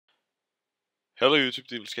Hello YouTube,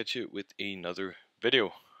 DevilSketch here with another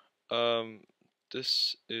video.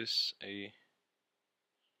 This is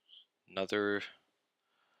another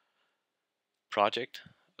project.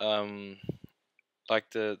 Like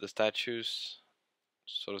the statues,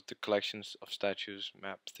 sort of the collections of statues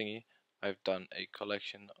map thingy. I've done a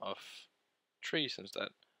collection of trees instead.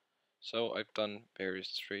 So I've done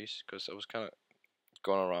various trees because I was kind of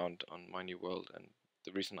going around on my new world, and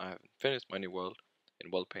the reason I haven't finished my new world in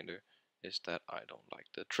World Painter is that I don't like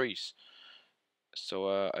the trees.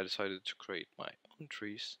 So I decided to create my own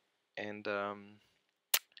trees, and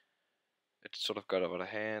it sort of got out of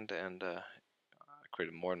hand, and I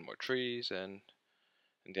created more and more trees, and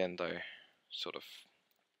in the end I sort of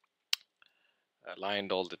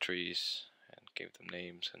aligned all the trees and gave them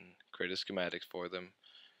names and created schematics for them.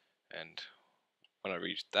 And when I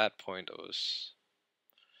reached that point, I was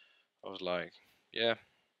like, yeah,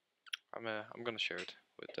 I'm gonna share it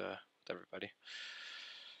with everybody.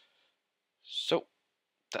 So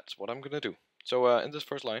that's what I'm gonna do. So in this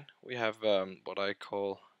first line we have what I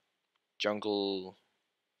call jungle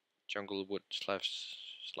wood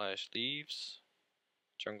slash leaves.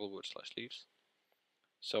 Jungle wood slash leaves.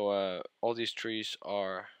 So all these trees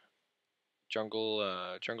are jungle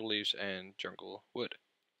leaves and jungle wood.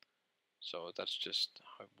 So that's just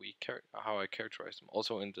how I characterize them.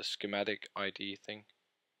 Also in the schematic ID thing,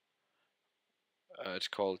 it's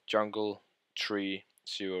called jungle tree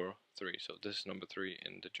 03. So this is number 3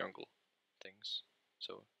 in the jungle things.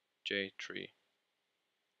 So J tree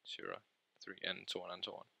 03 and so on and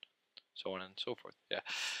so on. So on and so forth. Yeah,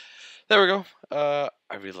 there we go. I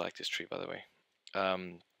really like this tree, by the way.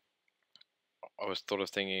 I was sort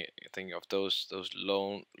of thinking of those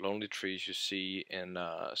lonely trees you see in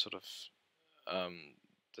sort of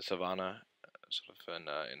the savannah, sort of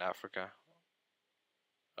in Africa.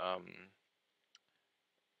 Um,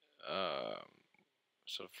 uh,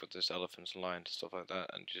 Sort of with this elephants and lions and stuff like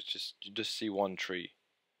that, and you just see one tree,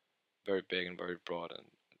 very big and very broad,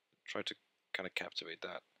 and try to kind of captivate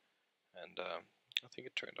that. And I think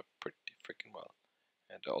it turned out pretty freaking well.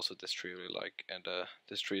 And also this tree I really like, and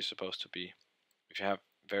this tree is supposed to be, if you have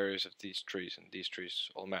various of these trees and these trees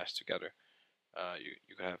all mashed together, you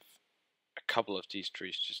can have a couple of these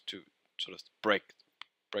trees just to sort of break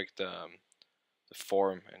the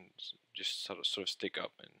form and just sort of stick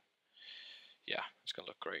up, and yeah, it's gonna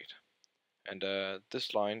look great. And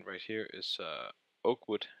this line right here is oak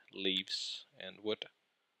wood, leaves, and wood.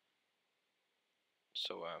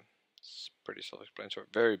 So it's pretty self-explanatory.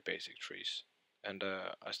 Very basic trees, and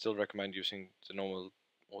I still recommend using the normal.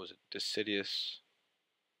 What was it? Deciduous.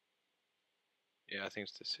 Yeah, I think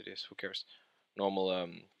it's deciduous. Who cares? Normal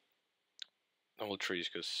normal trees,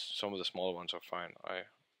 because some of the smaller ones are fine. I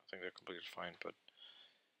think they're completely fine, but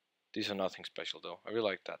these are nothing special though. I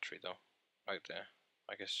really like that tree though, right there.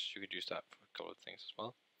 I guess you could use that for a couple of things as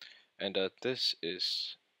well. And this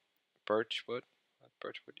is birch wood.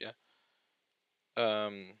 Yeah.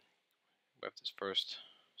 We have this first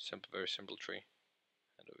very simple tree,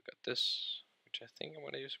 and we got this, which I think I'm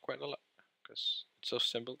gonna use quite a lot because it's so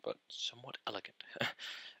simple but somewhat elegant.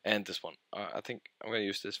 And this one, I think I'm gonna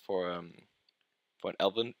use this for an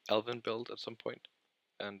elven build at some point,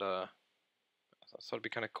 and I thought it'd be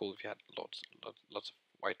kind of cool if you had lots of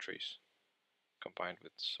white trees combined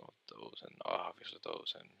with some of those, and obviously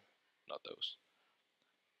those, and not those.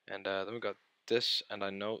 And then we got this, and I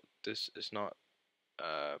know this is not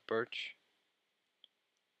birch,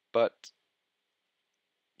 but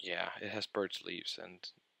yeah, it has birch leaves,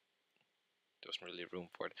 and there wasn't really room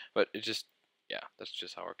for it. But it just, yeah, that's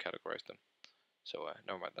just how I categorize them. So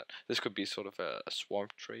never mind that. This could be sort of a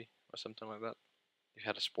swamp tree or something like that. If you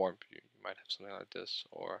had a swamp, you might have something like this,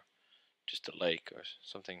 or just a lake or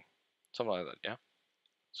something like that. Yeah.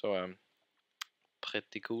 So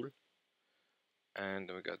pretty cool. And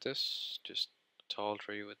then we got this, just a tall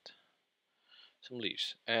tree with some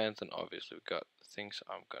leaves, and then obviously we got the things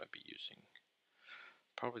I'm gonna be using.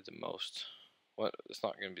 Probably the most. Well, it's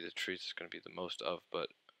not gonna be the trees it's gonna be the most of,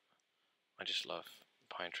 but I just love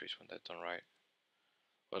pine trees when they're done right.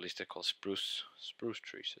 Or at least they're called spruce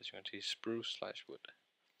trees, as you can see, spruce slash wood.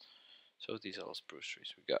 So these are all spruce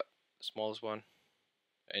trees. We got the smallest one,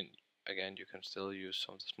 and again you can still use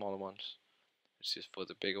some of the smaller ones. It's just for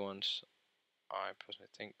the bigger ones, I personally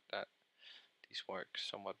think that these work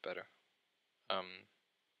somewhat better.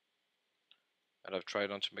 And I've tried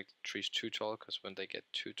not to make the trees too tall, because when they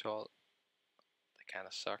get too tall, they kind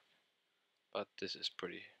of suck. But this is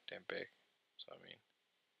pretty damn big, so I mean,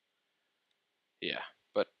 yeah.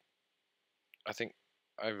 But I think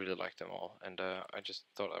I really like them all, and I just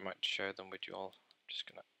thought I might share them with you all. Just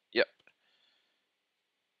gonna, yep.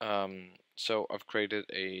 So I've created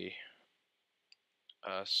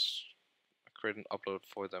created an upload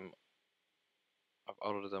for them. I've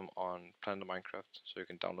uploaded them on Planet Minecraft, so you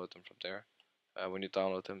can download them from there. When you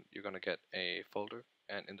download them, you're gonna get a folder,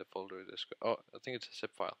 and in the folder there's I think it's a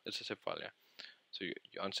zip file. It's a zip file, yeah. So you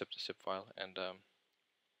unzip the zip file, and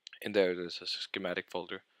in there's a schematic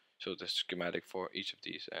folder. So there's schematic for each of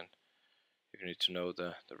these, and if you need to know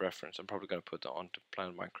the reference, I'm probably gonna put that on the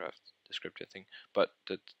Planet Minecraft description thing. But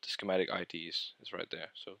the schematic ID is right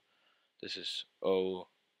there. So this is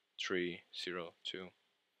 0302,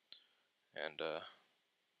 and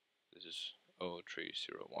this is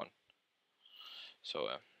 0301.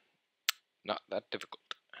 So not that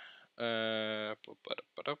difficult.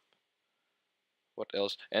 What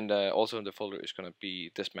else? And also in the folder is gonna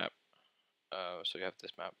be this map. So you have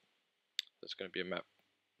this map. There's gonna be a map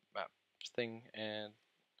thing, and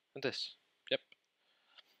this. Yep.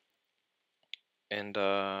 And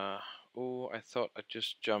oh, I thought I'd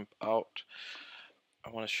just jump out. I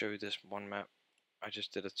want to show you this one map. I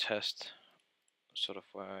just did a test, sort of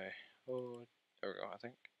why. Oh, there we go. I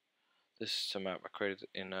think this is a map I created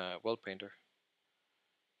in World Painter.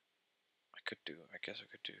 I guess I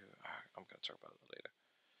could do. I'm gonna talk about it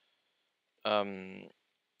later.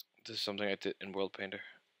 This is something I did in World Painter,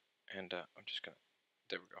 and I'm just gonna.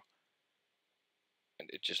 There we go. And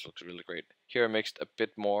it just looks really great. Here I mixed a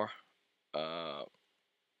bit more of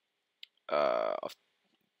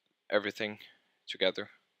everything together,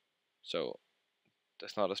 so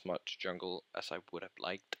there's not as much jungle as I would have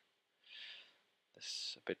liked.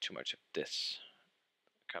 There's a bit too much of this.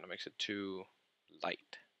 Kind of makes it too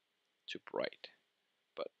light, too bright.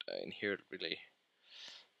 But in here, really,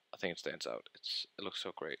 I think it stands out. It looks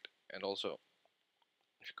so great. And also,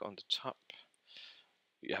 if you go on the top,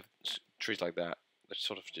 you have trees like that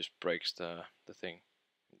sort of just breaks the thing.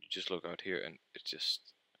 You just look out here, and it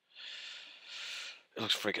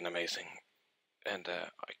looks freaking amazing. And I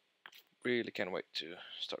really can't wait to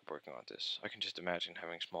start working on this. I can just imagine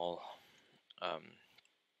having small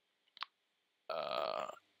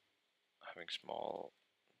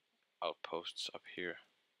outposts up here.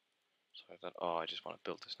 So I thought, oh, I just want to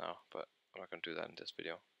build this now, but I'm not going to do that in this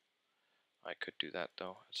video. I could do that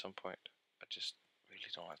though at some point. I just really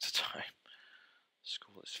don't have the time.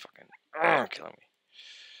 School is fucking killing me.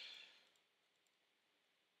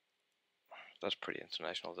 That's pretty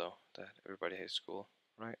international though, that everybody hates school,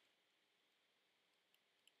 right?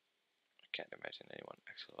 I can't imagine anyone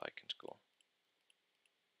actually liking school.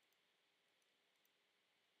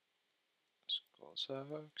 School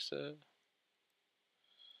sucks.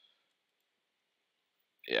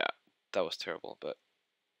 Yeah, that was terrible, but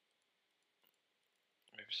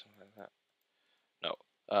maybe something like that. No.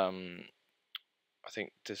 I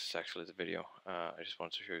think this is actually the video. I just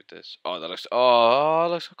wanted to show you this. Oh, that looks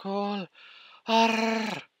so cool.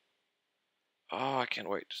 Arrgh. Oh, I can't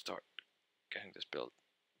wait to start getting this built.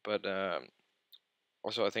 But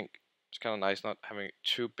also I think it's kind of nice not having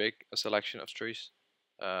too big a selection of trees,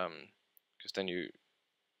 because then you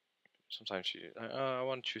sometimes I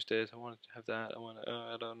want to choose this, I want to have that, I want to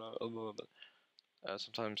I don't know,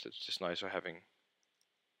 sometimes it's just nicer having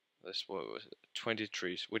this, what was it, 20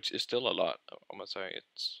 trees, which is still a lot. I'm not saying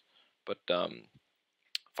it's, but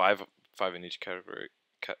five in each category,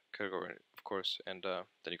 of course, and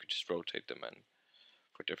then you could just rotate them and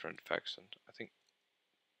for different effects. And I think,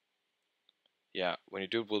 yeah, when you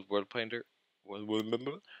do it with World Painter, when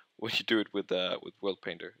you do it with World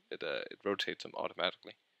Painter, it rotates them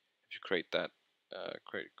automatically. If you create that,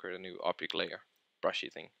 create a new object layer, brushy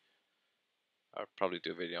thing. I'll probably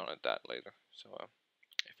do a video on that later. So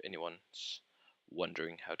if anyone's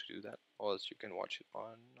wondering how to do that, or else you can watch it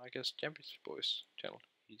on, I guess, Champions Boys channel.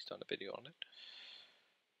 He's done a video on it.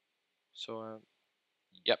 So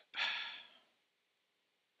yep.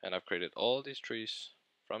 And I've created all these trees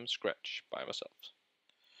from scratch by myself.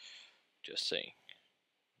 Just saying.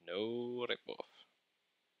 No rip-off.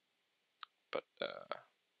 But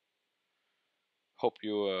hope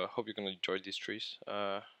you're gonna enjoy these trees.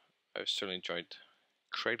 I've certainly enjoyed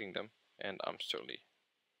creating them, and I'm certainly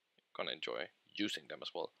gonna enjoy using them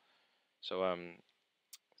as well. So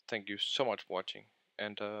thank you so much for watching,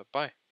 and bye.